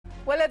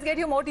Well, let's get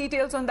you more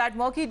details on that.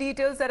 Murky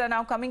details that are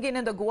now coming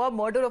in the Goa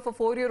murder of a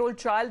 4-year-old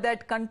child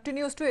that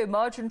continues to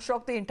emerge and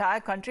shock the entire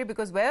country,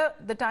 because where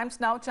the Times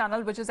Now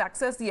channel, which has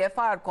accessed the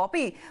FIR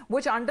copy,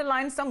 which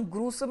underlines some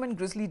gruesome and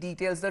grisly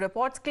details. The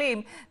reports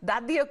claim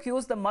that the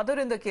accused, the mother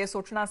in the case,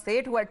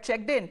 Suchana, who had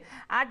checked in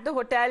at the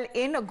hotel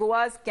in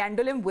Goa's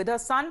Candolim with her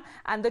son,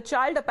 and the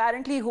child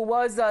apparently who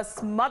was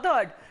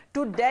smothered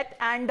to death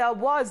and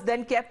was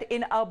then kept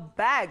in a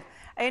bag.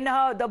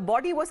 The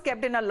body was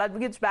kept in a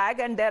luggage bag,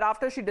 and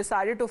thereafter she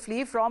decided to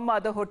flee from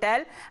the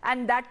hotel,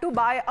 and that too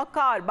by a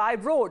car, by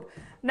road.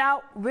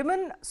 Now,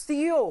 women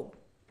CEO,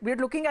 we're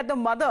looking at the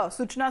mother,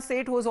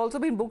 Suchana, who has also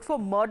been booked for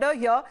murder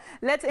here.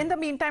 Let's, in the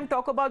meantime,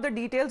 talk about the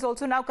details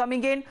also now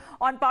coming in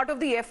on part of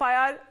the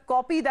FIR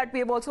copy that we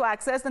have also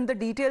accessed, and the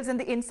details and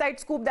the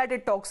inside scoop that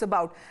it talks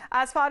about.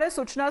 As far as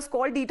Suchana's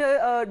call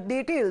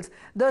details,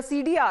 the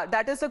CDR,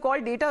 that is the call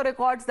data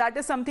records, that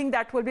is something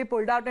that will be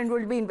pulled out and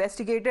will be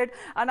investigated.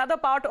 Another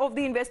part of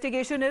the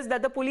investigation is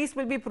that the police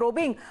will be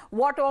probing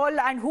what all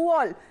and who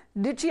all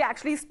did she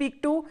actually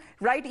speak to,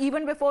 right,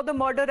 even before the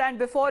murder and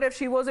before, if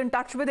she was in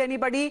touch with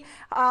anybody,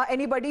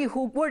 anybody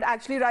who would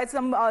actually raise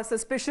some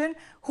suspicion.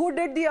 Who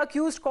did the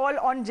accused call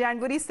on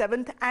January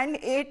 7th and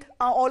 8th?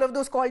 All of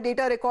those call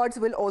data records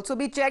will also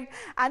be checked,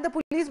 and the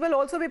police will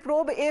also be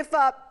probed if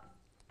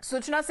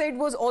Suchana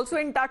was also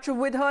in touch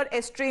with her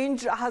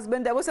estranged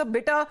husband. There was a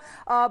bitter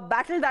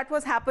battle that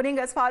was happening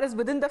as far as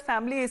within the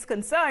family is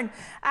concerned.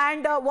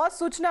 And was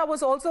Suchana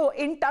was also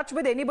in touch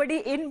with anybody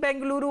in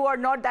Bengaluru or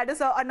not? That is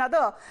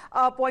another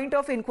point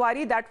of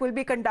inquiry that will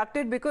be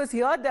conducted, because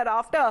here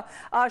thereafter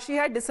she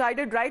had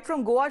decided right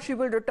from Goa she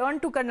will return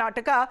to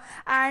Karnataka,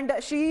 and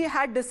she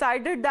had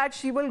decided that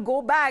she will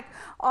go back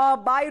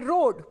by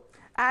road.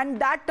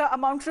 And that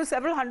amounts to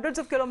several hundreds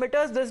of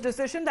kilometers, this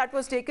decision that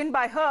was taken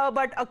by her.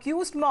 But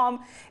accused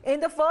mom,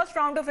 in the first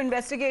round of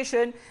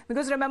investigation,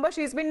 because remember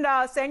she's been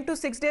sent to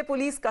 6-day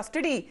police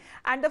custody,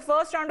 and the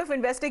first round of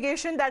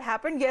investigation that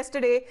happened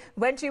yesterday,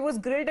 when she was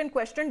grilled and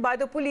questioned by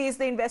the police,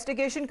 the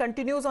investigation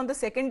continues on the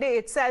second day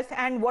itself.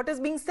 And what is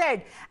being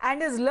said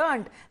and is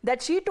learned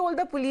that she told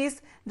the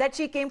police that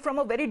she came from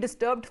a very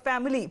disturbed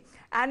family.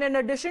 And in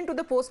addition to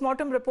the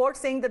postmortem report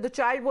saying that the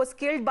child was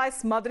killed by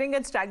smothering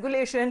and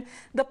strangulation,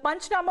 the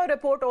Panchnama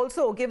report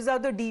also gives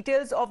out the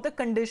details of the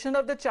condition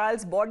of the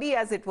child's body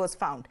as it was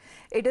found.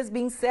 It is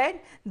being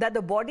said that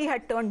the body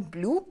had turned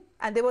blue,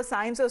 and there were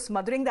signs of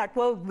smothering that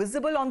were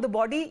visible on the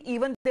body.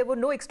 Even there were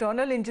no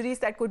external injuries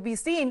that could be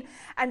seen.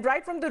 And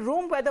right from the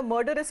room where the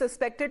murder is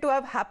suspected to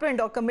have happened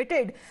or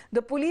committed,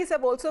 the police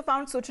have also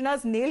found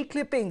Suchana's nail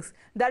clippings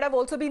that have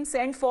also been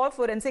sent for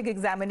forensic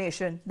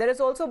examination. There is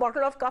also a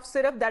bottle of cough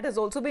syrup that has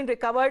also been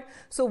recovered.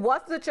 So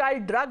was the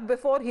child drugged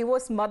before he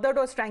was smothered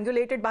or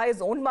strangulated by his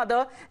own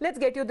mother? Let's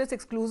get you this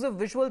exclusive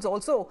visuals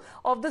also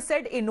of the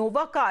said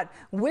Innova car,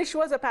 which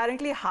was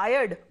apparently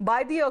hired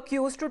by the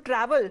accused to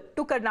travel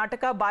to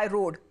Karnataka by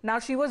road. Now,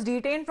 she was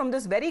detained from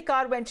this very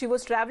car when she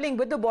was traveling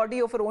with the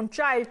body of her own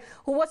child,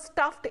 who was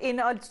stuffed in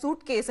a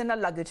suitcase in a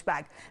luggage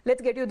bag.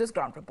 Let's get you this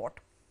ground report.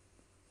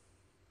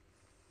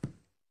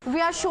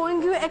 We are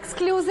showing you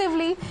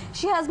exclusively.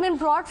 She has been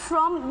brought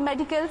from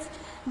medicals.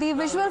 The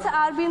visuals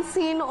are being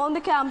seen on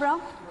the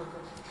camera.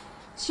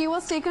 She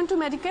was taken to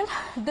medical.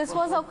 This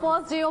was her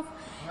first day of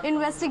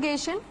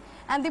investigation.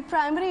 And the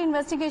primary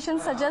investigation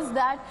suggests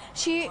that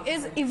she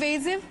is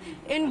evasive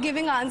in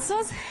giving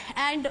answers,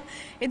 and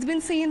it's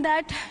been seen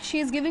that she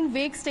is giving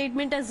vague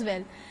statement as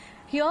well.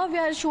 Here we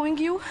are showing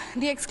you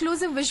the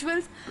exclusive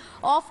visuals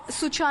of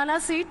Suchana,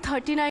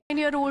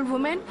 39-year-old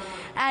woman,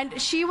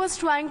 and she was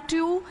trying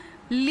to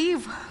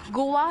leave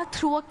Goa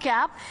through a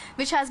cab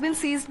which has been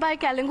seized by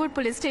Kalangut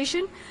police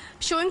station.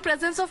 Showing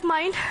presence of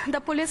mind,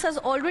 the police has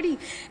already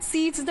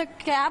seized the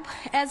cab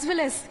as well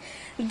as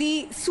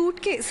the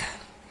suitcase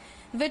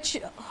which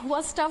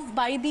was stuffed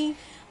by the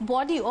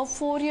body of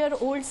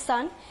 4-year-old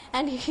son.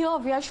 And here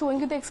we are showing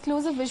you the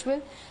exclusive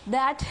visual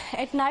that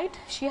at night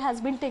she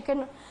has been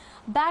taken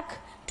back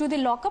to the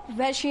lockup,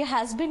 where she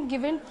has been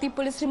given the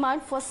police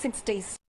remand for 6 days.